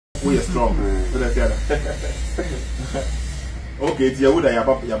We are strong. Okay, it's Yehuda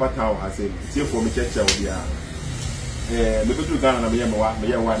Yaba Town has a tear for me church of the me go to Ghana na me yɛ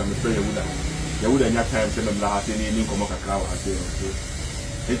one na me frɛ Yehuda nya time sɛ me la ase ni nkɔmɔ kakra wa ase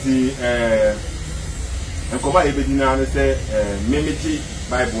eti nkɔmɔ ebe di na ne sɛ me ti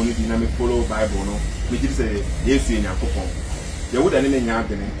Bible ni di na me follow Bible no me di sɛ Yesu Nyankopɔn Yehuda ne nya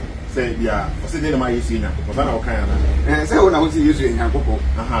adene sɛ bia ɔsɛ de na ma Yesu Nyankopɔn ba na ɔka ya na sɛ wo na wo sɛ Yesu Nyankopɔn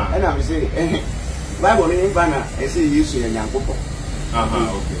ɛna me sɛ Bible ni ba na ɛsɛ Yesu Nyankopɔn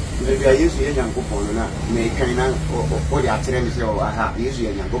okay. Maybe I use the young couple, may kind of or the attendance or aha, use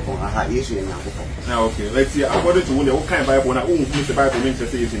your young couple, aha, use your young couple. Okay, let's see. According to what kind of Bible, I won't use the Bible means to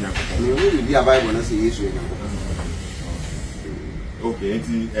say using young couple. You will be a Bible and say use your young couple. Okay, and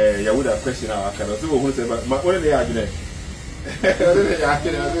you would have questioned our kind of who said, but what are they arguing?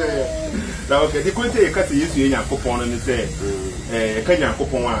 Now, okay, they couldn't say a cut to use your young couple and say, a Kenyan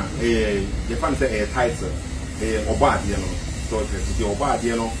couple, a fan say a title, or bad, you know. So the Obad,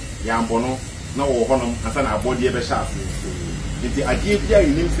 you know, Yambono, no honum, and son our body ever shot. The idea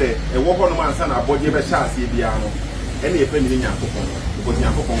in him say, a walk on man, son our body ever shot, Biano, any offending in Yankopon, because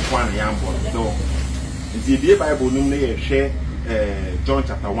Yankopon Kwan Yambon. So, the Bible, no, share John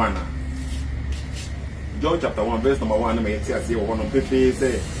chapter 1. John chapter 1, verse number 1, may say, one of Pepe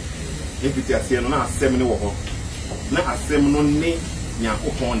say, if it's a sin, not a seminal, not a seminal name,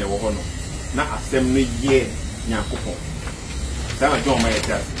 Yankopon, or honor, not a seminal year, Yankopon. That's John my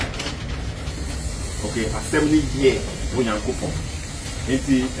test. Okay, a 70 year when you're coupon.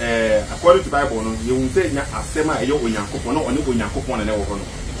 According to Bible, you will say a semi when you're coupon, no only when you're coupon and never honor.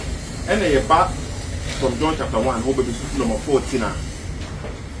 And a back from John chapter 1, who will be number 14.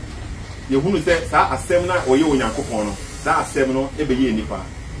 You who say that a seminar or you when you're coupon, that a seminar every year nipa.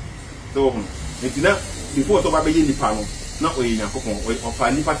 So it's not before so by the nipano, not when you're coupon or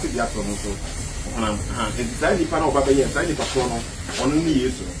find nipa to the afternoon. And design the panel of Baby and Tiny Patrono on only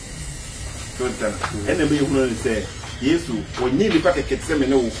Yesu. So, and then we say, Yesu, when nearly pack a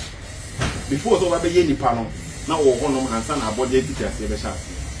seminal before so Baby panel, now one of my son are body teachers, ever shot.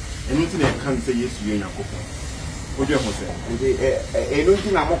 And nothing I can't say yes to you in your couple. What do you say? And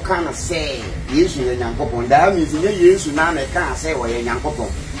nothing I can't say yes to your young couple. That means in years to none I can't say or your young couple.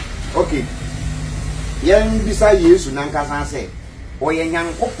 Okay. Young beside years to Nanka say, or your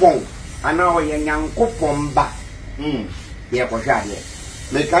young couple. And now a young coupon back. Yeah, for sure.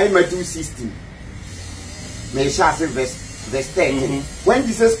 Make I my 2:16. May shall say verse 13. When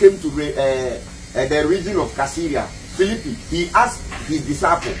Jesus came to the region of Caesarea Philippi, he asked his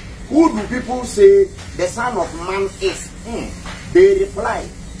disciples, who do people say the Son of Man is? They replied,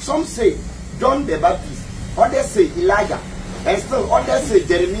 some say John the Baptist, others say Elijah, and still others say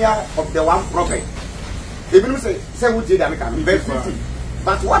Jeremiah of the one prophet. Even say what did I come? Verse 15.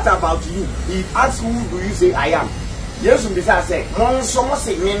 But what about you? He asks, who do you say I am? Yes, Mr. say, Monson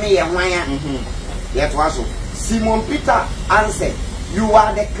say me and Waya. Yet also Simon Peter answered, you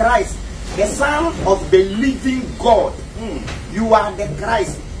are the Christ, the Son of the living God. You are the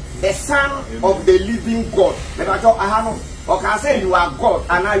Christ, the Son of the living God. Or can say you are God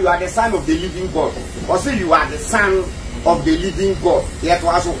and now you are the Son of the living God. Or say you are the Son of the living God. Yet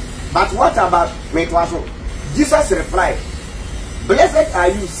also. But what about me? Jesus replied, blessed are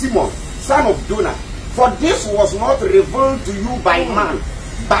you, Simon, son of Jonah, for this was not revealed to you by man,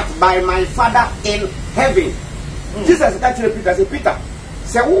 but by my Father in heaven. Jesus said to Peter, Peter,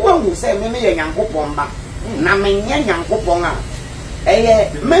 say who say me Yankopon ba, na me Yankopon a,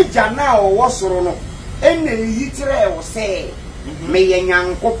 meja na o wosoro no, ene yitre o say me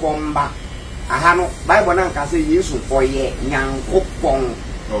Yankopon ba. Aha no, Bible na nka say Yesu oye Yankopon.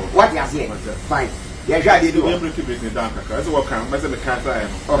 What you say? Fine. Yeah, I did. You break it down. That's what can. That's the cancer.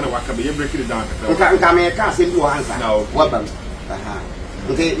 Oh, what can be? You break it down. Okay, can't send you answer. No. What?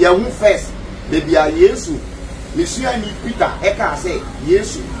 Okay, you move first. Baby, Yesu. Monsieur ni Peter. Eka say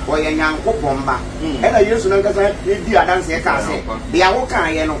Yesu. Or Yankopon ba. And Yesu na kasa. Di adan say eka say. They are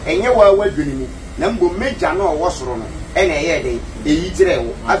working. You know. Enye wa wa dwuni mu. Na mbo meja na owosoro no. Ena ye dey. Eyitire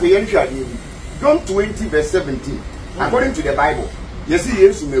wo. Afi ye nhwa dey. John 20 verse 17. According to the Bible. You see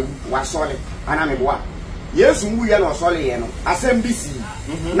Yesu me wa sole. Anameboa Yesu ngu ye no sole ye no asem bi si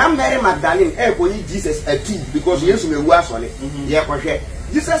na Mary Magdalene konyi Jesus atu because Yesu me wu asole ye kohwe.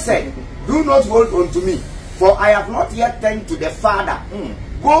 Jesus said, do not hold on to me, for I have not yet turned to the Father.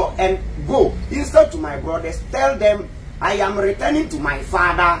 Go instead to my brothers, tell them I am returning to my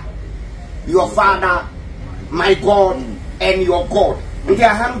Father, your Father, my God, and your God. Okay,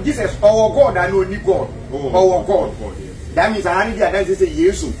 Jesus, our God and only God, our God. That means I need to say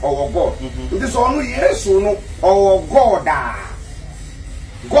Jesus, our God. This is only Jesus, our God.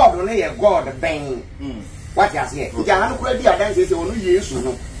 God no ye God ben. What you say? Jana no kura di adanse say onu Yesu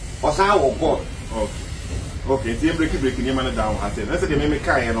no. Osan wo God. Okay, the break ni man down has said. Let's say the me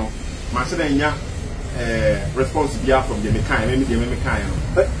kai no. Ma se den nya response bia from the me kai, me kai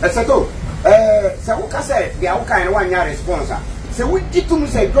no. Sethoo, say wo ka say bia wo kai no wan nya response. Say we gitum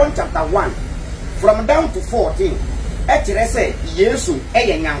say John chapter 1 from down to 14. E kire say Yesu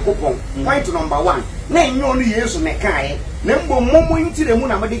eye Nyankopon. Point number 1. Na enyo no Yesu me kai. Na mbom momo ntire mu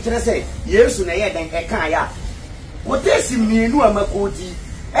na me de kire say Yesu na ye den e kai a. Wo tesi mienu amakoti.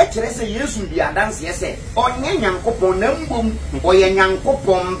 E kire say Yesu bi adanse ye say onye Nyankopon na mbom oye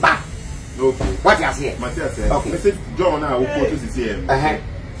Nyankopon ba. Okay. What you say? Matthias said. Okay. Message John na wo quote this here.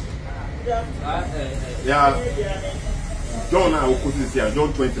 Yeah. John na wo quote this here.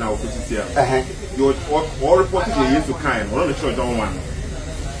 John 20 na wo quote this here. You all reported the Yesu kind. Or not sure John 1.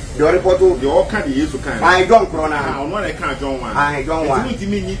 The report the all kind of Yesu kind. I don't corona. On one I can't John 1. I don't want. It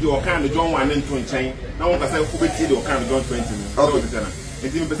mean need the all kind of John 1 and 2 chain. Now one can say who be the all kind of John 20. Okay.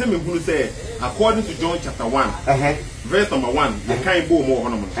 It mean person me say according to John chapter 1. Verse number 1, the kind bo more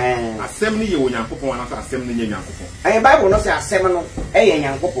honour. Assembly you Nyankopon and assembly Nyankopon. And Bible no say assembly no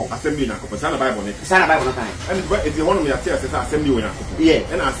Nyankopon. Assembly Nyankopon. Sana Bible ne. Sana Bible no kind. And it's the one of me say assembly Nyankopon. Yeah.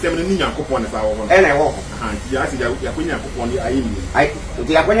 And assembly Nyankopon is our one. And I walk. Ya say ya ko Nyankopon I am. I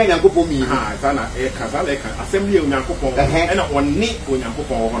the akwanya Nyankopon mi. Sana e ka assembly Nyankopon. And on ni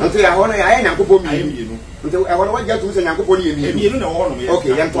Nyankopon honour. Nti ya hono ya Nyankopon mi. I am. Nti e hono wa jatu say Nyankopon ye mi. E mi no honour.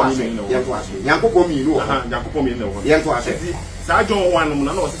 Okay, yan to ase. Nyankopon mi no. Nyankopon mi no. Yan to ase. Sa John 1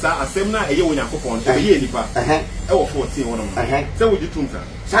 no na say asem na eye Nyankopon e be ye nipa. E wo 14 wono. Say wo jitum sa.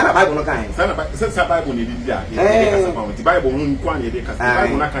 Sana Bible no kind. Sana Bible ni di dia. The Bible no kwa ni de ka.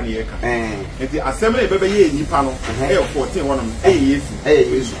 Bible na ka ni e ka. Enti asem na e be ye nipa no e wo 14 wono. Yesu.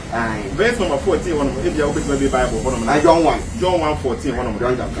 Yesu. Verse number 14 wono. E bia wo be Bible wono. John 1. John 1:14 wono.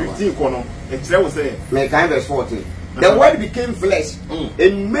 15 kono. E kire wo say me kind verse 14. The word became flesh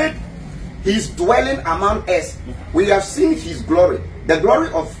and made his dwelling among us. We have seen his glory, the glory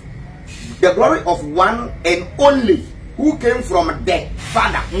of one and only, who came from the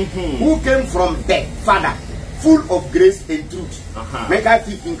Father, who came from the Father, full of grace and truth. Make I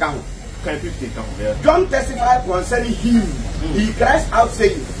 15 count. John testified concerning him. He cries out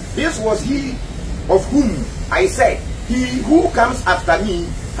saying, "This was he of whom I said, he who comes after me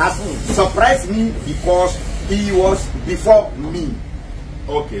has surprised me because he was before me."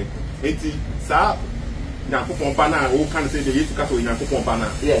 Okay. Eti sa Nyankopon ba na wo kan say the Yesu ka so Nyankopon ba na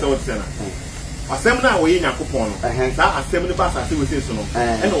so what say na asem na wo Nyankopon no sa asem ne ba sa se we say so no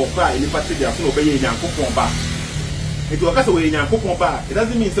e na wo ba eni pa te dia so no be Nyankopon ba eti wo ka so we Nyankopon ba it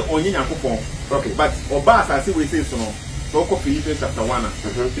doesn't mean say onye Nyankopon. Okay, but oba sa se we say so no so ko Philippians chapter 1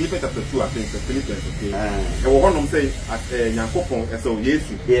 Philippians chapter 2 I think Philippians okay e wo honom say Nyankopon e so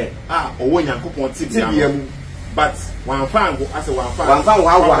Yesu owo Nyankopon ti bia but one fan go as one fan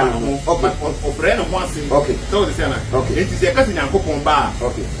okay obrɛ no ho ase okay so the same okay it is a kasi Nyankopon ba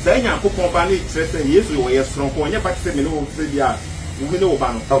okay say Nyankopon ba na kyerɛ sɛ Yesu wo yɛ strong ko ɔnyɛ ba sɛ me ne wo sɛ bia wo ne wo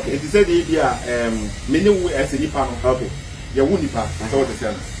ba no okay it is say bia me ne wo as nipa no okay yɛ wo nipa so the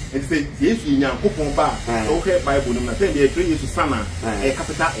same it is Yesu Nyankopon ba so okay Bible no na say dey train Yesu sana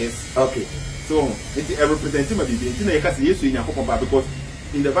capital S okay so it is representing my bibi nti na yɛ kasi Yesu Nyankopon ba because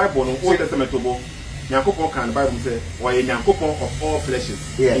in the Bible no Old Testament bo Nyankopon can the Bible say or a Nyankopon of all fleshes.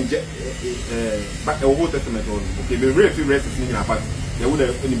 Yeah. But the Old Testament okay, we read few verses in here, but they would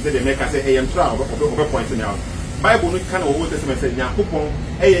have say they make us say I am trial over pointing out. Bible no kind of Old Testament say Nyankopon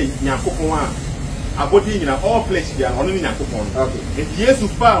Nyankopon a body in all flesh they are only Nyankopon. Okay. If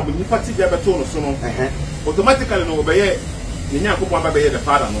Jesus far with you party there beto no so no. Automatically no obey Nyankopon ba be the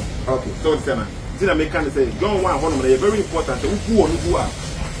Father no. Okay. So the same. Did I make kind of say John 1 one very important who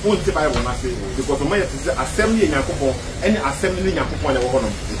won't say Bible na say because my assembly Nyankopon any assembly Nyankopon na wo hono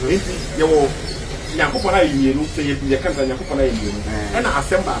enti ye wo Nyankopon na yienu say ye kan Nyankopon na yienu and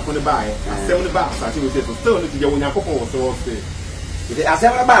assembly akon ba assembly ba asase we say so still no ye wo Nyankopon wo so say the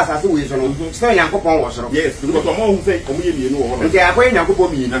assembly ba asase we so no still Nyankopon wo so yes because omo hu say omo ye mienu wo hono enti akon Nyankopon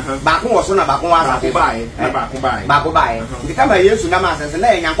mienu ba ko wo so na ba ko asase ba ba ko ba enti kama Yesu na ma asase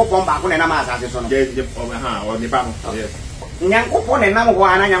na Nyankopon ba ko na ma asase so no yes o ni ba no yes Nyankopon na nam ho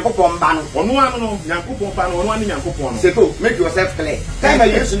ana Nyankopon ba no ono anu no Nyankopon ba no ono anu Nyankopon no Sethoo make yourself clear time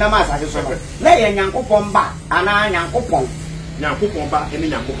Yesu na ma asase so no na ye Nyankopon ba ana Nyankopon ba ene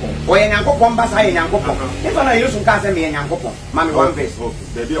Nyankopon o ye Nyankopon ba sa ye Nyankopon if na Yesu ka se me Nyankopon ma me one verse okay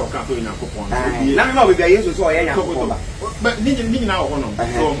there be o ka so Nyankopon na me no be Yesu so o ye Nyankopon ba but ni na ho no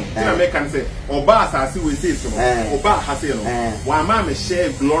so na me kan say oba asase we say so no oba ha say no wa ma me share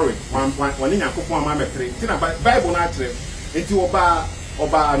glory wa ni Nyankopon ma me tre ti na Bible na kire enti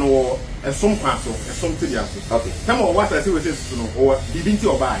oba no some kwaso some tidiaso okay time o what I say we say no o bibinti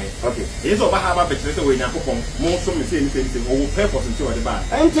oba he okay yes oba ha ba betre say we nyankopon mo so me say anything o purpose nti o de ba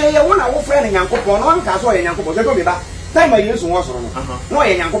ente ye wona wo frɛ ne nyankopon no anka so ye nyankopon se to be ba time Yesu wo soro no no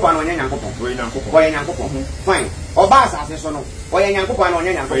ye nyankopon no ye nyankopon we nyankopon o ye nyankopon fine oba asase so no o ye nyankopon no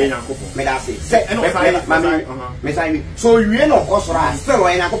ye nyankopon me da say se me say so wie no ko soro a still o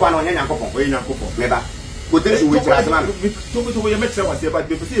ye nyankopon no ye nyankopon me ba quotation we tira asema to we metre was but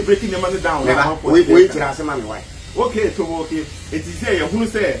be say breaking them down we tira asema me why okay so okay it is say you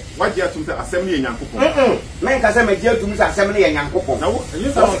say what you to say assembly ye nyankopon men ka say me dia tum say assembly ye nyankopon na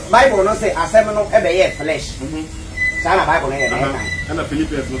Bible no say assembly no e be ye flesh sana Bible no ye na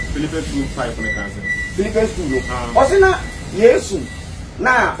Philippians 2:5 on the cancer Philippians 2 no o say na Yesu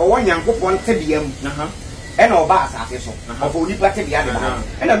na o nyankopon tebiam e na oba asase so of onipa tebia de ba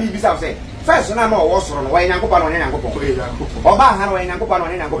e na mi bisa say first na no wo soro no wo nyankopon no nyankopon oba ha no wo nyankopon no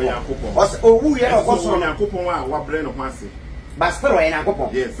nyankopon o wu ye no ko soro nyankopon a wa bre no ho ase but still wo nyankopon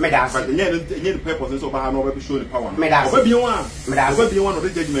me da ase but the purpose so oba ha no be show the power me da ase oba bi one of the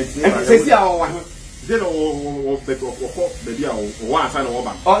judgment se si a o wa zero o baby a o wa asa no wo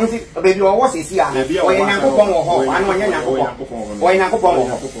ba o nti baby o wo se si a wo nyankopon wo ho anu wo nyankopon wo nyankopon wo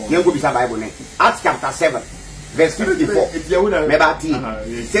ho yengo bisa Bible ne Acts chapter 7 verse 54 me ba ti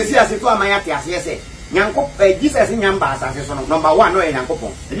se si a se to amanya ti ase se nyankopon Jesus nyamba asase so no number 1 no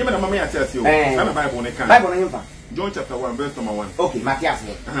nyankopon enye me na mama ya ti ase o na Bible ne kan Bible no himfa John chapter 1 verse number 1 okay Matthias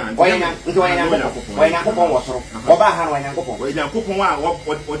here wo nyankopon wo soro oba ha no nyankopon wo nyankopon a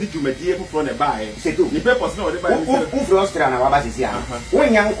wo di dwumadie foforo na ba e Sethoo ni purpose na wo de ba e wo fro Austria na wa ba sisi a wo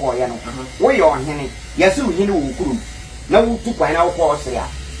nyanko ye no wo ye ohene yesi ohene wo kurum na wo tu kwan na wo ko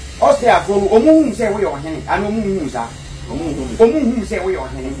Austria fo omuhum se wo ye ohene ana omuhum sa omuhum se wo ye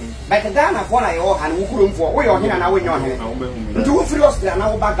ohene but Ghana fo na ye o han wo kurum fo wo ye ohene na wo nye ohene nti wo fri Austria na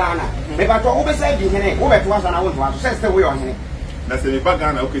wo ba Ghana me ba to wo be say di hene wo be to asa na wo to asa se wo ye ohene na se me ba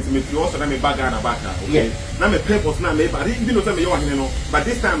Ghana okay so me fi also na me ba Ghana ba ka okay na me purpose na me ba even though say me ye ohene no but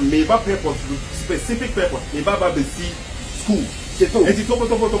this time me ba purpose specific purpose me ba be see school Sethoo eti topo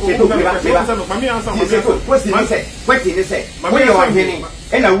mami ansa kweti ni se wo ye ohene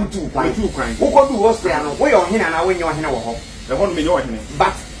e na wutu kwan wo ko du Austria no wo ye ohene na wo nye ohene wo ho e ho no me ye ohene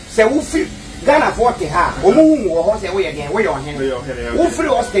but se wo fi Ghana for te ha omuhum wo ho se wo ye den wo ye ohene wo fri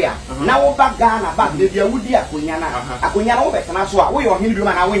Austria na wo ba Ghana ba de bia wudi akonya na wo betena so a wo ye ohene bi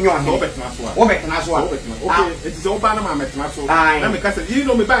ma na wo nye ohene wo betena so a okay it is oba na ma metena so na me ka se you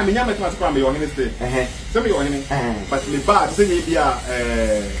know me ba me nya metena so kwa me ye ohene stay se me ye ohene but me ba se ye bia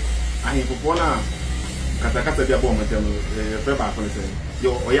ahin popo na kata bia bo mo tem fe ba ko se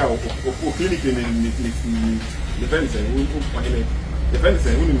yo oya o clinic ni defense o ohene defense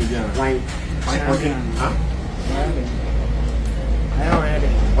uni media why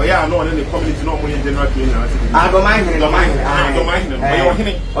oh yeah no the community no more general cleaning do mind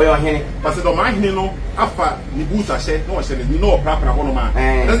oh your hene but do mind no afa ni boot ahye no ohye ni no prapra ho no ma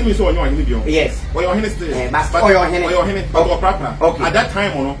doesn't mean so onyo hene bio yes oh your hene still but oh your hene but prapra at that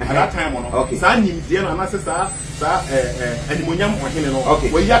time no sa nim die no na se sa animonyam ohene no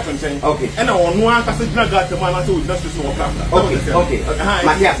we ya tonchen and ono aka se gina gata ma na se we just so prapra okay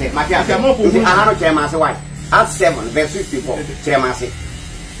Matthias ahano chema se why Acts 7 verse 54 chema se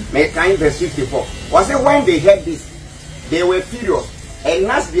make kind verse 54 was it when they heard this they were furious and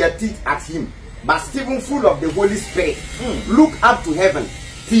gnashed their teeth at him but Stephen full of the Holy Spirit looked up to heaven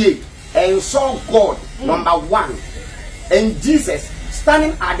and saw God number 1 and Jesus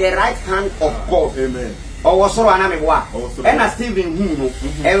standing at the right hand of God amen was so and Stephen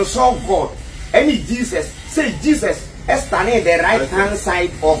and saw God and Jesus Jesus standing at the right hand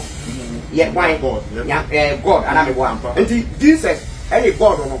side of God and I'm one and Jesus any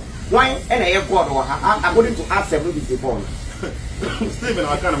God no why and a God according to Acts 7:54 Stephen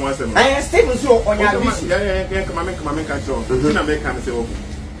I kind of want to say Stephen so on your yeah come on can say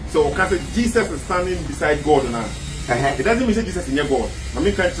so can say Jesus is standing beside God now it doesn't mean say Jesus is near God I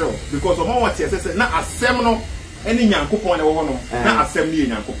mean can tell because of what he says na asem no any nyankopon na wo ho no na asem ni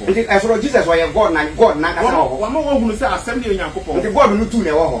nyankopon nti esoro Jesus wa God na ka ho wa ma wo hu say asem ni nyankopon nti God no tu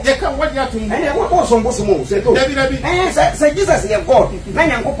na wo ho ye ka what ya tum and wo so mbo so mo say to dabi say Jesus ye God na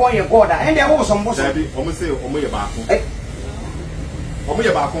nyankopon ye God and wo so mbo so dabi o mo say o mo ye baako o mo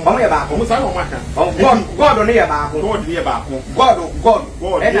ye baako o mo say o maka God no ye baako God ni ye baako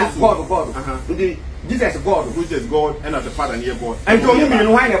God and God nti Jesus God which is God and as the Father near God and to me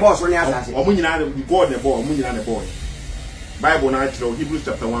no why the boss on answer o mo nyina God the boy o mo nyina the boy Bible na chiro Hebrews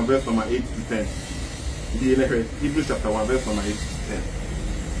chapter 1 verse number 8 to 10 the Hebrews chapter 1 verse number 8 to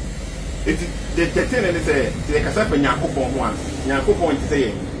 10 the thing and say the cassette and Yakupon one, Yakupon to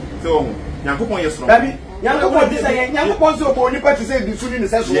say, so Yakupon is from Yakupon to say, Yakupon so for you to say the food in the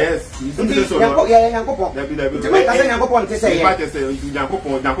session. Yes, Yakupon, Yakupon to say,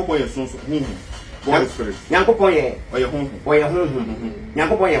 Yakupon is so. Boy spirit. Yankopoye, or your home,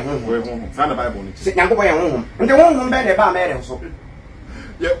 Yankopoye home, Son of Bible. Yankopoye, and the one who made a bar marriage. So,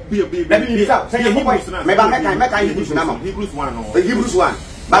 let me say, Hebrews 1,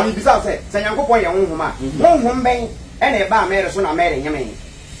 but we beside say, say Yankopoye home, and a bar marriage on a marrying Yaman.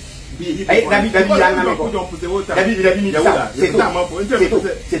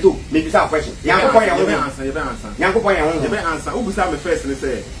 Sethoo, maybe some question. Yankopoye answer. Who was first and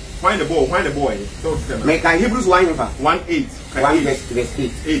say, Find the boy. Make a Hebrews 1:8. 1 verse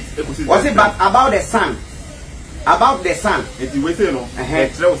 8. Was it but about the son? About the son. It you say no.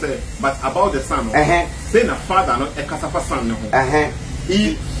 But about the son. Say na father not a casafa son no.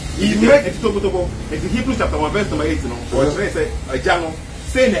 He make it to Hebrews chapter 1 verse number 8 no. Or say a jano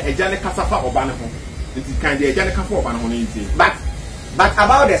say na a jane casafa obana ho. It is kind of a jane casafa obana ho nti. But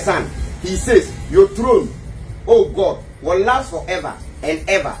about the son, he says, your throne, oh God, will last forever and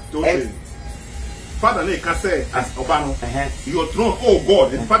ever. Father ne can say as Obano, your throne, oh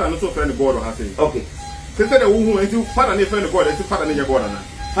God, and Father not so friend God or has said. Okay. Say the who into Father ne friend God, and Father ne God.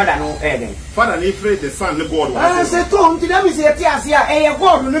 Father no Eden. Father ne afraid the son the God. I said to him, let me say a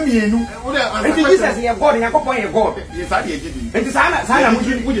God no me nu. And Jesus is a God and a God. Yes, I did. And Sana and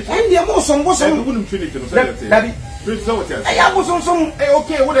the most wouldn't finish it. I was on some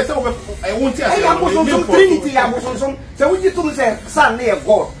okay, what I won't tell you. I was on some Trinity, I was on some. So we get to say, son near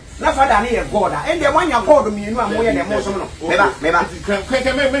God. Not father near God. And the one you call me, you know, I'm wearing the most of them. Make and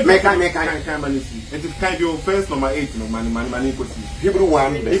it can be first number 8, no money. Hebrew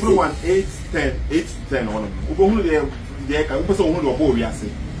 1, 8, 10 on.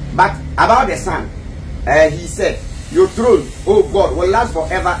 But about the son, he said, your throne, oh God, will last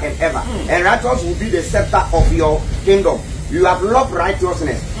forever and ever, and righteousness will be the scepter of your kingdom. You have loved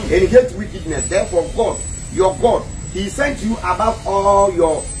righteousness and hate wickedness. Therefore, God, your God, He sent you above all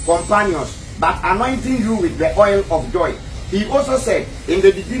your companions, but anointing you with the oil of joy. He also said, in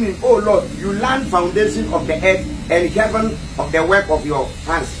the beginning, oh Lord, you laid foundation of the earth and heaven of the work of your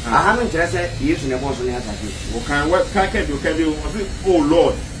hands. I haven't just said, yes, and oh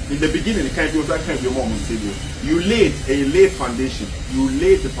Lord. In the beginning, it can't be that can't be your mom you laid foundation. You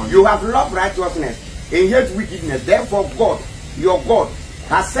laid the foundation. You have loved righteousness and hate wickedness. Therefore, God, your God,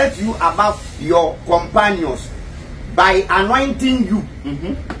 has set you above your companions by anointing you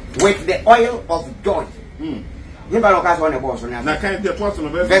with the oil of joy. Verse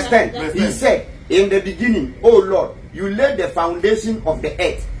 10. He said, in the beginning, oh Lord, you laid the foundation of the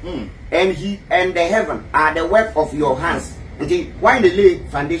earth, and the heaven are the work of your hands. Why they lay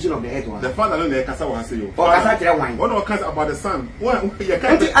foundation of the earth? The father no dey kasa wa say you. Or kasa kire wan. What no kasa about the son? What you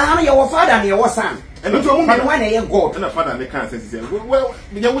can. Your father and your son. And you mean when they God. And the father they can say well,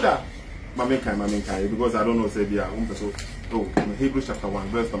 Yehuda. Mamenkai because I don't know say bia person. Oh, Hebrews chapter 1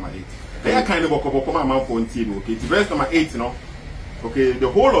 verse number 8. They kind of come man for until okay. Verse number 8, no. Okay, the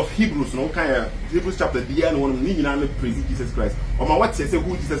whole of Hebrews, no kind of Hebrews chapter beyond one need praise Jesus Christ. Or my what say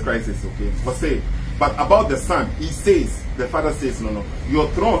who Jesus Christ is, okay? But say but about the son, he says, the father says, no, your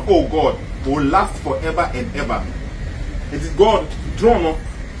throne, oh God, will last forever and ever. It is God, throne,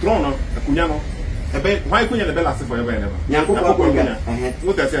 Akunyano. Why couldn't the bell last forever and ever?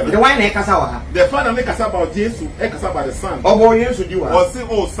 What I said, the one Ekasawa. The father make us about Jesus, Ekasa about the son. Oh, boy, yes, you are. Or say,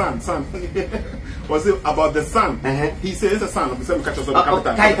 oh, son. Was it about the son? He says the son of the same catch of the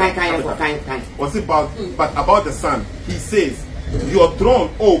capital. Was it about the son? He says, your throne,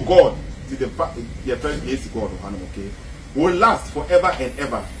 oh God. The first is God, okay, will last forever and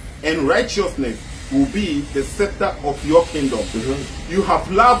ever, and righteousness will be the scepter of your kingdom. You have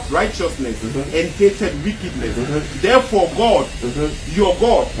loved righteousness and hated wickedness. Therefore, God, your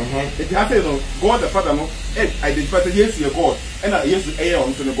God, it has said, God the Father, no, identify yes, your God, and yes, air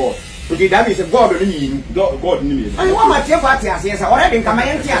unto the God. Okay, that means God only God only. And what my party has yes, already come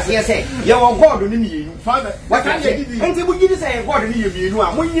and say, your God only. Father, what I say, and you would say, God only you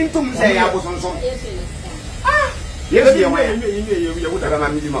know, when you to say I was on some. Yes, you would have a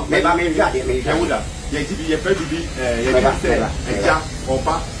minimum. Maybe I mean, I would have. Yes, to be a friend to be a jack or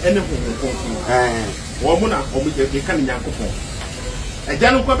back anything. Womana or with a canning yankopon. A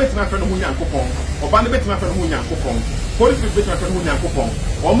general bet my friend who yankopon, or Bandy bet my friend who yankopon, Police bet my friend who yankopon,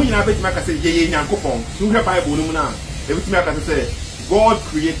 or me I bet my say ye yankopon, soon have Bible Lumina. Every time I say, God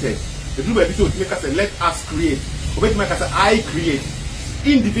created. The blue baby to make us say, let us create. Or bet my say, I create.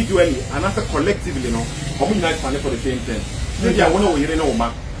 Individually and also collectively, no, or we not for the same thing. Maybe I want to hear no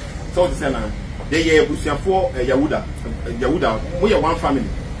man. So the same they are Busia for Yehuda. We are one family.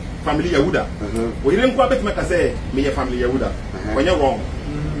 Family Yehuda. We didn't quite make us say me a family Yehuda. When you're wrong.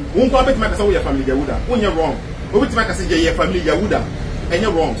 Won't quite make us say we are family Yehuda. When you're wrong. We will make us say you are family Yehuda. And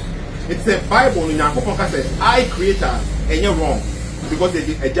you're wrong. It's a Bible in Yakopon say I creator and you're wrong. Because they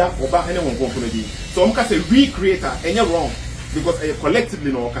did a job for back anyone community. So I'm say recreator and you're wrong. Because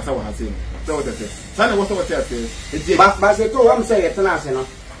collectively no Kasawa has seen. So what I say. Sana was what I say. But they told I'm saying it.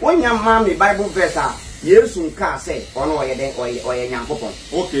 When your mommy Bible verse yes, can say, or no, or Yankopon.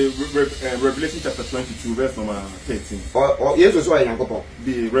 Okay, Revelation chapter 22, verse number 13. Or yes, was why Yankopon.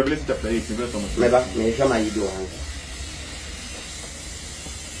 The Revelation chapter 18, verse number 13. Never, may come and you do.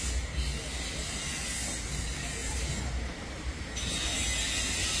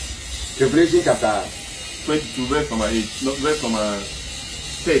 Revelation chapter 22, verse number 8, no, verse number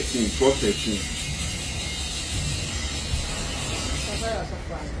 13, 12, 13.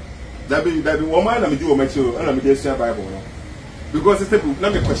 That be one man. Let me do a mature and let me just share Bible. Because it's a book.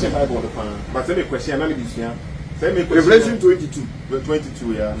 Let me question Bible on the pan. But let me question. Let me this year. Revelation 22.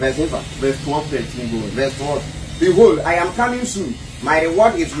 22, yeah. Verse 12, 13 going. Verse 12. Behold, I am coming soon. My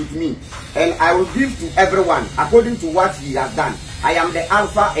reward is with me, and I will give to everyone according to what he has done. I am the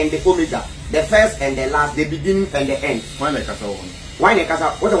Alpha and the Omega, the first and the last, the beginning and the end. Why not Kasa? Why not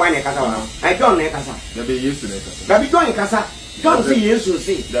Kasa? What the why not Kasa? I don't know Kasa. That be used to Kasa. That be don't Kasa. Don't say yes to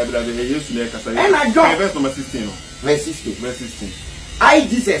say. That be used to Kasa. And I don't. Verse number 16. Verse 16. Verse 16. I,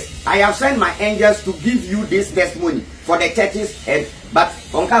 Jesus, I have sent my angels to give you this testimony for the churches, and but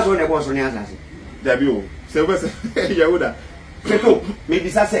on case on the boss on the answer. That be all. So verse Yehuda. Sethoo, maybe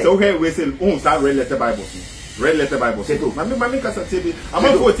say. So here we say, start red letter Bible. Red letter Bible. Sethoo. Mami kasa tibi.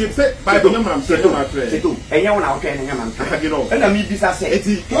 Ama for tip say Bible nyam Sethoo na pray. Sethoo. Enya wona okay na nyam. You know. And me bisa say.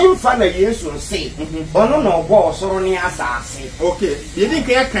 Him fa na Yesu say. Ono no bo osoro ni asase. Okay. You think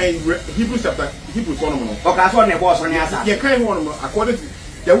you can Hebrews 1 no. Okay, so na bo osoro ni asase. You can one according to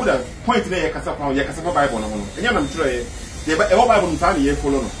Yehuda point na kasa kwa Bible no no. Enya na mtire. The Bible mfa na ye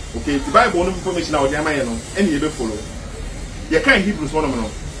follow no. Okay. The Bible no information na o dey am no. Eni ye be follow. You can Hebrews 1 no.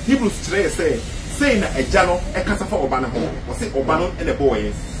 Hebrews 3 say na ejano e kasa fa oba na ho o say oba no e the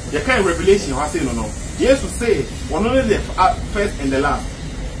boy you can Revelation how say no Jesus say one only the first and the last.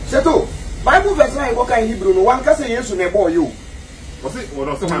 Sethoo Bible verse na go kan Hebrew no one kasa Jesus na boy you o say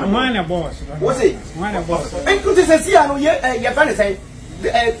o say man na boss o say man boss en kunti se sia no ye fa ne say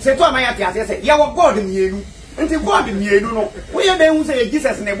Sethoo amaya ti ase say ye wo God mienu nti God mienu no we ye ben hu say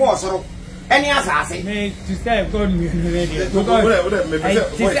Jesus na boss ro any assassin. Me to say God me ready.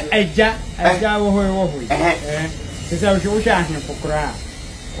 Because eja wo ho. Se say wo sha ahne pokora.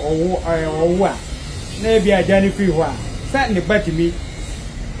 O wa. Na bia aja ni fi ho a. Sa ne batimi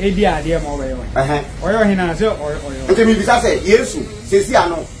edi ade ma obayo. Oyo hina se oyo. Nti mi bisa say Yesu sesi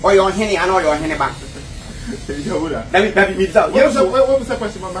ano oyo hene ana oyo hene ba. Yehuda. David bisa. Yesu what was the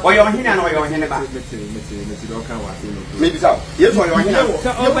question mama? Oyo hene ana oyo hene ba. Me don't kan wa say no. Mi bisa. Yesu oyo hene. So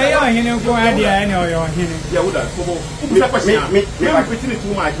obayo hene ko ade ani oyo hene. Yehuda kobo. Who the question? Me repeating it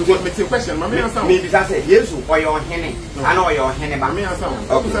too much because me say question mama answer. Mi bisa say Yesu oyo hene ana oyo hene ba. Me answer.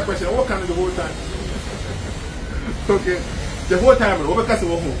 What was the question? What kind of the whole time? Okay. The whole time we because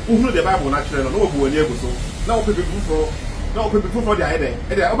who know the Bible naturally no obu oni ego so. Now people for the idea.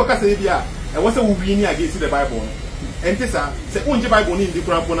 And because say bia and what's a we against the Bible. And this say unje Bible ni ndi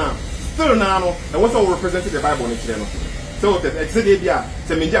kurampo na. Still na no and what's all represented the Bible ni kire no. So that say bia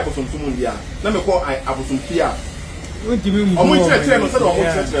say menje abosomsum ndi a na me call abosomfia. Untimi mu. Omo kire no say omo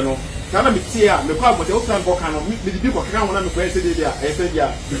kire no. Na me tie a me call abote osan go kan no me di ko kan wona me ko say bia e say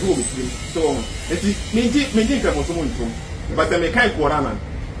bia me go be film. So enti menje kan mo so mo ntom. But the Mekai Quran,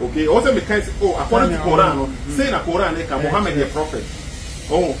 okay, also Mekai, according to Quran, say na Quran, Muhammad the prophet.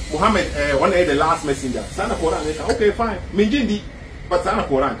 Oh, Muhammad, one of the last messenger. Sana Quran, okay, fine. Minjindi, but Sana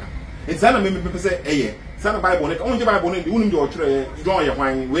Quran. It's Sana people say, eh, Sana Bible, only Bible, you wouldn't do a tray, draw your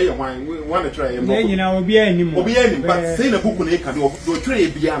wine, wear your wine, want to try. Then you know, be any more. But say a book on it, do a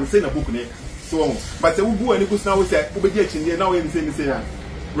tray beyond, say a book on it. So, but the Ubu and Nikus now say, Ubediachin, now in the same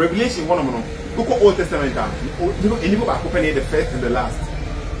Revelation 1 Look at Old Testament. And you go back open the first and the last.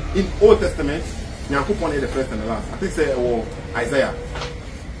 In Old Testament, you open the first and the last. I think say Isaiah.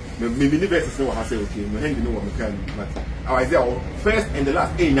 Maybe the verses know what I say. Okay, no hand know what we can. But Isaiah first and the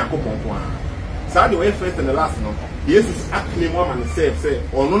last. Eh, Nyakopon. So the way first and the last. No, Jesus actually one man say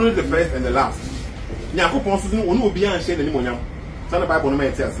or only the first and the last. Nyakopon so no be an share any money. So the Bible no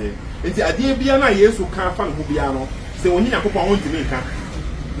matter say. It's the idea be na Jesus can find who be no. Say when Nyakopon want to make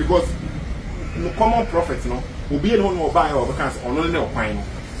because no common prophets no obi no no buy or because on no no kwan no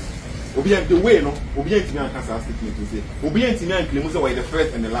the way no obedient me and cancer statement to say obedient me and claim say why the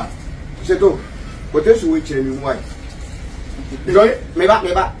first and the last. Sethoo, but this way change why? Because me back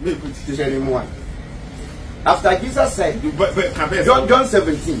to say why. After Jesus said, John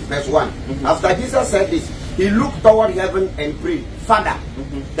 17 verse 1. After Jesus said this, he looked toward heaven and prayed, Father,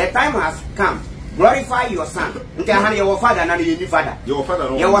 the time has come. Glorify your son. Your father and your father.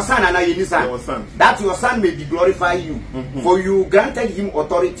 Your son and your son. That your son may be glorify you. For you granted him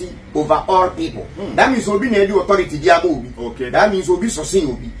authority over all people. That means will be the authority. Okay. That means will be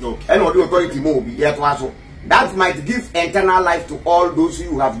sustained. Okay. And all the authority will be yet also. That might give eternal life to all those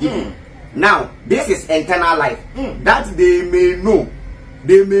you have given. Now, this is eternal life. That they may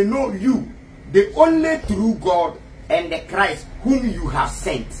know you, the only true God, and the Christ whom you have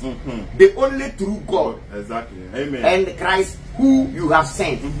sent. The only true God. Exactly. Amen. And the Christ who you have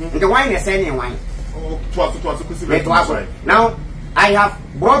sent. The wine is sending wine. Now, I have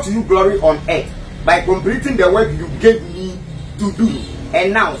brought you glory on earth by completing the work you gave me to do.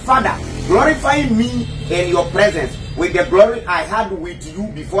 And now, Father, glorify me in your presence with the glory I had with you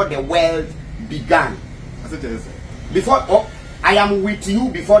before the world began. Before I am with you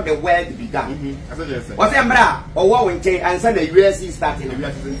before the world began. What's the matter? Or what will change and send the USC starting?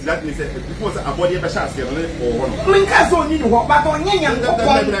 That means before a body of a shot, or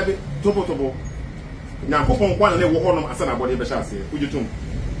now, one and one as a body of a shot. Would you too?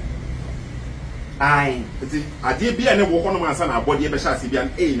 I did be a walk on my son, a body of a chassis, be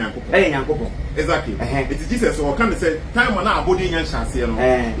an A. Exactly. It is Jesus or can say, time on our body and chassis,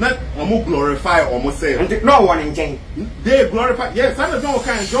 not almost glorify almost say, no one in change. They glorify, yes, I don't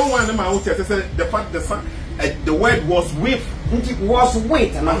kind, don't want them out to say the fact the son, the word was with. It was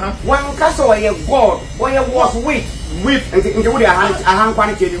with, one castle where you God, where you was with. With and the way I hand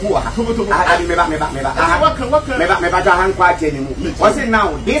quality anymore. I say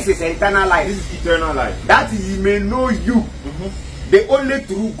now, this is eternal life. This is eternal life. That he may know you, the only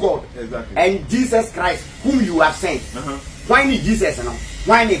true God, exactly, and Jesus Christ, whom you have sent. Why need Jesus? No,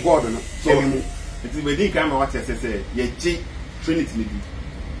 why need God? No, so it is within come what I say, ye Trinity.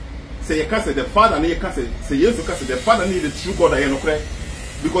 Say you can say the Father, and you can say yes, you can say the Father need the true God. I am correct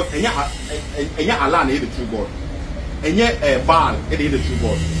because any Allah need the true God. And yet a barn, it is the true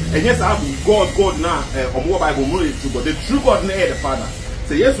God. And yes, I have God now, or more Bible, more the true God. The true God need the Father.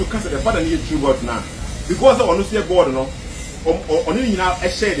 Say yes, you can say the Father need the true God now. Because I want to see God, no, or only now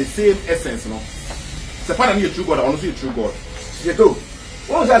share the same essence, no. The Father need the true God, I want to see the true God. Sethoo.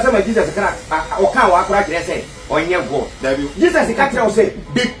 What was I saying? Jesus can't walk right there, say, or near God. Jesus can't say,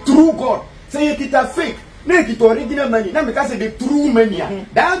 the true God. Say it is fake. Make original money. Now because the true money.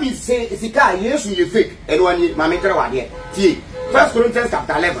 That means say it's a car. Yes, you fake. And when you mammy tell what here. 1 Corinthians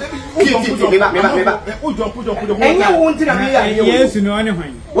chapter 11. And you won't tell me yes, you know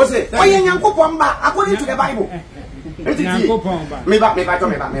anything. What's it? Oh, you according to the Bible. 1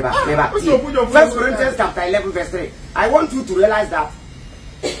 Corinthians chapter 11 verse 3. I want you to realize that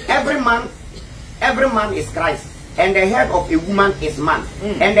every man is Christ, and the head of a woman is man,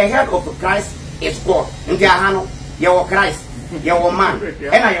 and the head of Christ is God. And you're Christ, you're man,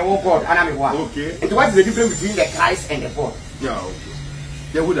 and I am God, and I'm one. Okay. And what is the difference between the Christ and the God? Yeah, okay.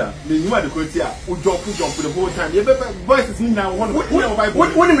 Yehuda, you are the Kotia, who jump for the whole time. You better voices now. What do you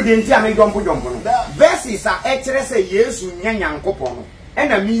think? Jump. Verses are actually say yes, you young couple,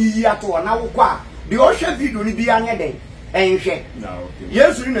 and a me to an hour. The ocean video will be any day, and shake.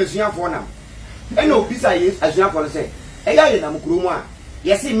 Yes, you know, see for now. And no pizza is as you have to say. A guy in Amukruma.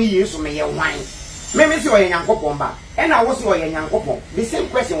 Yes, me use me a wine. Maybe you are a young couple, and I was a young couple. The same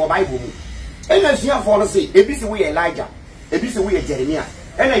question of Bible. And as you have to say, a busy way Elijah, a busy way Jeremiah.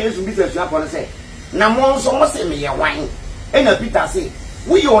 And I used to be as you have to say. Now, one so say me a wine. And a Peter say,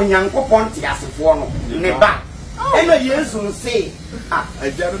 we are young couple, as a form, never. And I used to say,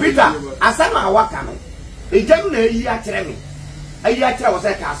 Peter, as I'm walking, a gentleman, you are telling me. I actually was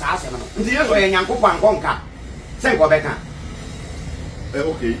a cast. The years were a young couple and conquer. Say, go back.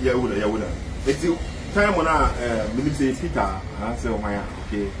 Okay, Yehuda. It's time when I say Peter, say,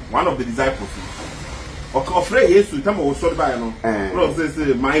 okay, one of the disciples. Afraid yes to tell me was sorry by no. Says,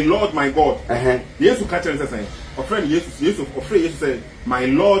 my Lord, my God. Yes to catch and say, afraid yes, afraid yes to say, my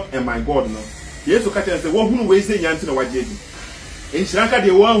Lord and my God. No, yes to catch and say, one who waits in Yantin or Wajedi. In Shanka,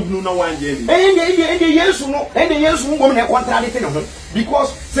 the one who no one did. And the yes woman have contradicted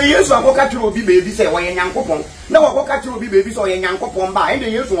because say yes, I walk at you be baby, say, why a young coupon. Now I walk at you be babies or a young coupon by and the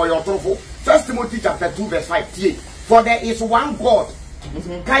yes or your truffle. 1 Timothy chapter 2, verse 5. For there is one God.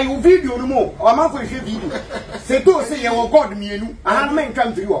 Can you video no more? Or am I video? Sethoo say your God me you. I have men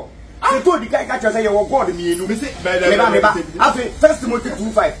come to you. Sethoo the guy catch say your God me you. After 1 Timothy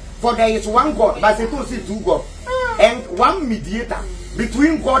 2:5. For there is one God, but they don't see two God, and one mediator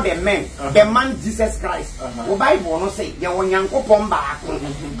between God and men, the man Jesus Christ. The Bible no say you want yanko pomba.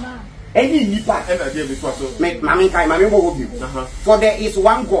 Any nipa. For there is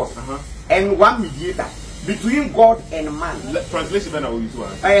one God and one mediator between God and man. Translation when I will use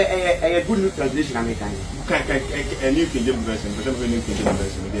one. A good new translation American. A new King James version, but a new King James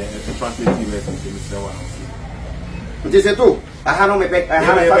version. A translated version. This is too. I have no me. I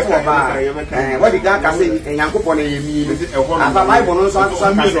have a what the guy can say in Yankupon. I have a Bible no so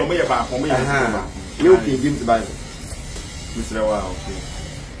New King James Bible. Mr. Wow.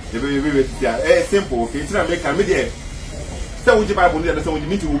 Very simple. Okay, it's not make a media. So with the Bible, there's so you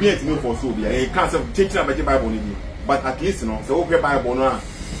mean to be able to know for so be a cancer changing about the Bible, but at least no. So okay, Bible now.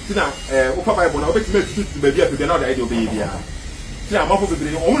 Tina, Opa Bible now. Bet me to be able to know the idea of baby. I'm not going to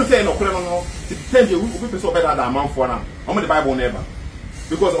say no. Tell you, we be so better than a month for now. I'm the Bible never.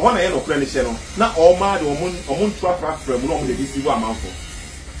 Because one end of friendly channel, not all mad or moon trap from normally this is 1 month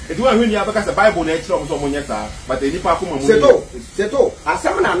for. It won't really have because the Bible nature of someone yet, but the Nipakum Sethoo, as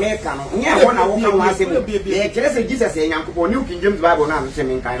some American, yeah, one I won't say, Jesus saying, Uncle New King James Bible now, the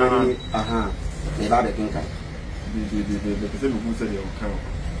same kind of about the king.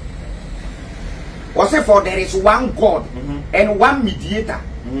 Was it for there is one God and one mediator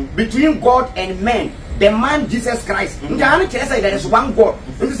between God and men, the man Jesus Christ. There is one God.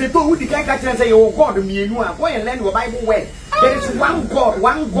 And say, who the guy can say, oh God, me and you are going and learn your Bible well. There is one God,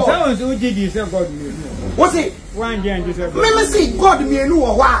 one God. Who did you say God? What's it? One day, Jesus. Let me see God, me and you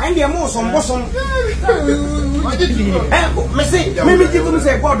are why, and the most on bosom. Me say, maybe people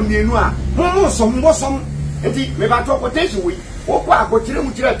say God, me and you are most on bosom. And the maybe I talk quotation with. What go to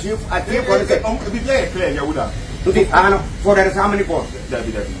them to achieve at the for the clear Yehuda. For there is how many God? That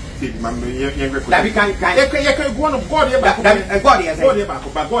can one of God, but God is God,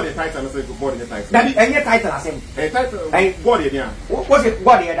 the title, God, the title. That is any title, I say. A title, God, what's it?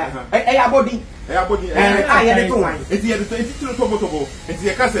 God, a body. And I had it one. It's the it's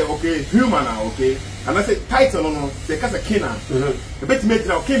the case, okay, human, okay. And I say title, no, the case of Kina. The bit made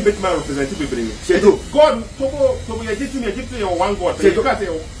now came bit man representative. God, Tobo, Egyptian, or one God.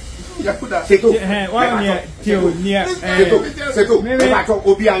 Sethoo,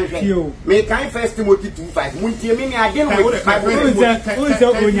 may kind first Timothy 2:5. Muntie me I didn't with Bible.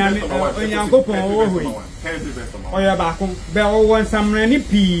 Oh, yeah, back home. Bell wants some many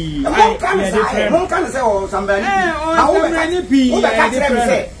pea. One can say, oh, somebody.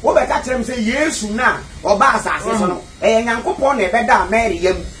 What catch them say, yes, now, or Bassa, and Uncle Pony, better marry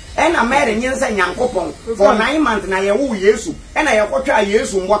him. And I married Yansa Yankopon for 9 months, and I owe Yesu, and I have watched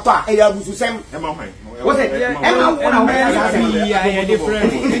Yesu, what I have to send. Was it? And I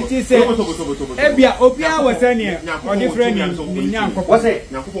different. It is Ebia Opia was any or different. Was it?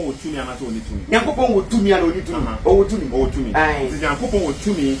 Yankopon would to me, and I told it to me. Yankopon would to me, and only to me. Oh, to me, oh, to me. Yankopon would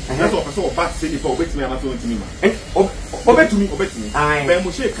to me, that's what I saw back city for which me, and I told it to me. Obey to me, obey to me. I am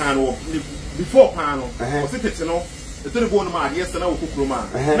Moshe Kano before Pano, was it, you know? The third one, yes, and I will cook Roma.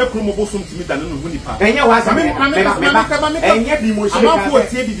 No Chromo to me than in Winnipa. And you was a man, and yet the most amount for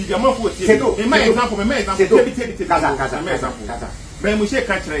in my example, my example, Ben Mushe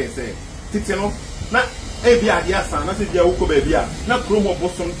country, say, Titano, not Abia, yes, and I said, Yoko Babia, not Chromo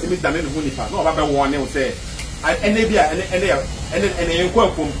bosom to me than in Winnipa. No, about one, will say, and Abia and a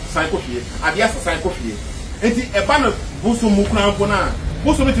quote from Psychophy, I guess a Psychophy. And the a banner bosom Mukran Pona,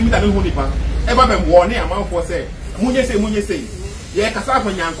 bosom to me than in Winnipa. Ever been warning amount for say. Munye say, ye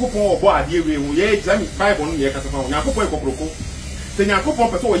Casafa Yankopon or Boa, dear, ye examine Bible, ye Casafa, Yankopon Coproco. Say Yankopon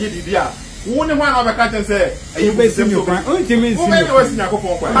Peso, ye Dia. One of the captain say, you may see your friend. But the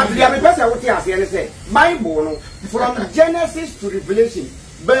person would say, Bible from Genesis to Revelation.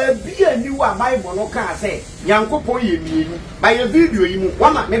 But be a new Bible, no can say, Yankopon, you by a video, you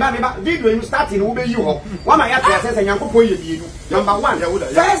one video you starting over you. One my says, and Yankopon, you number 1,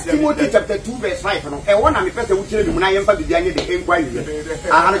 First Timothy chapter 2, verse 5. And one of the person who tell you when I am for the inquiry.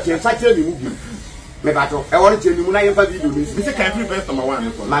 I had a chance, I tell you. I want to tell you when I am for video. This is a country verse number 1.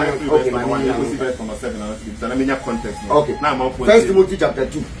 Okay, verse number 7. I mean, context. Okay, now First Timothy chapter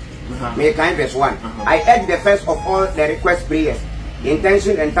 2. May kind verse 1. I urge the first of all the request prayers.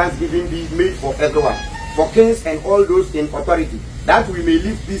 Intention and thanksgiving be made for everyone, for kings and all those in authority, that we may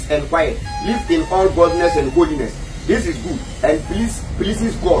live peace and quiet, live in all godliness and holiness. This is good and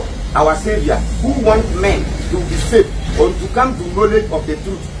pleases God, our Savior, who wants men to be saved and to come to knowledge of the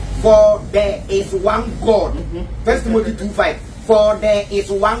truth. For there is one God. 1 Timothy 2:5. For there is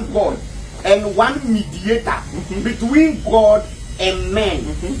one God and one mediator between God amen.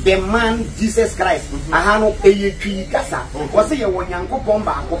 The man Jesus Christ. Ahano eye twi kasa. Wo se ye wo Nyankopon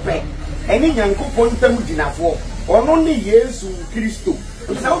ba akopɛ. Eni Nyankopon tam dinafo. Ono ne Yesu Kristo.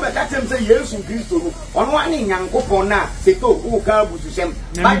 So we catch him say Yesu Kristo no. Ono ani Nyankopon na Sethoo wo ka bususem.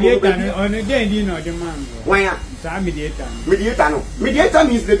 Mediator on again you know the man. Why? Mediator. Mediator no. Mediator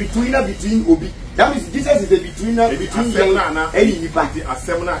means the betweener between Obi. That means Jesus is the betweener between them and Nipa.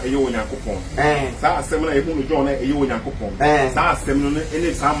 Assemna eyo Nyankopon. Sa assemna ehu no John eyo Nyankopon. Sa assemna no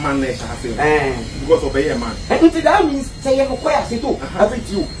any some man na ehase. Because obey a man. And that means say you go ya Sethoo.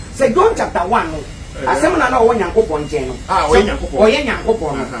 Affect you. Say John chapter 1 no. Assemna na wo Nyankopon nchen no. Wo Nyankopon. Wo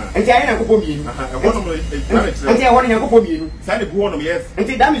Nyankopon no. Enti aye Nyankopon mienu. Enti aye wo Nyankopon mienu. Sa de bu wonom yes.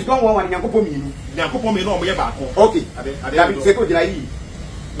 Enti that means John 1 Nyankopon mienu. Nyankopon mienu o mo ye baako. Okay. That means Sethoo jira yi.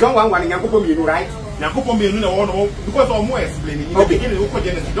 John 1 Nyankopon mienu, right? Nyankopon mienu na wo no because of more explaining in the beginning we call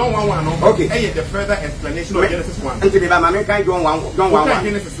Genesis. John 1 no. Okay. The further explanation of Genesis 1. Enti be ba ma me kan John 1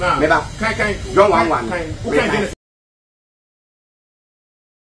 Genesis now. Me ba. Kan John 1. Genesis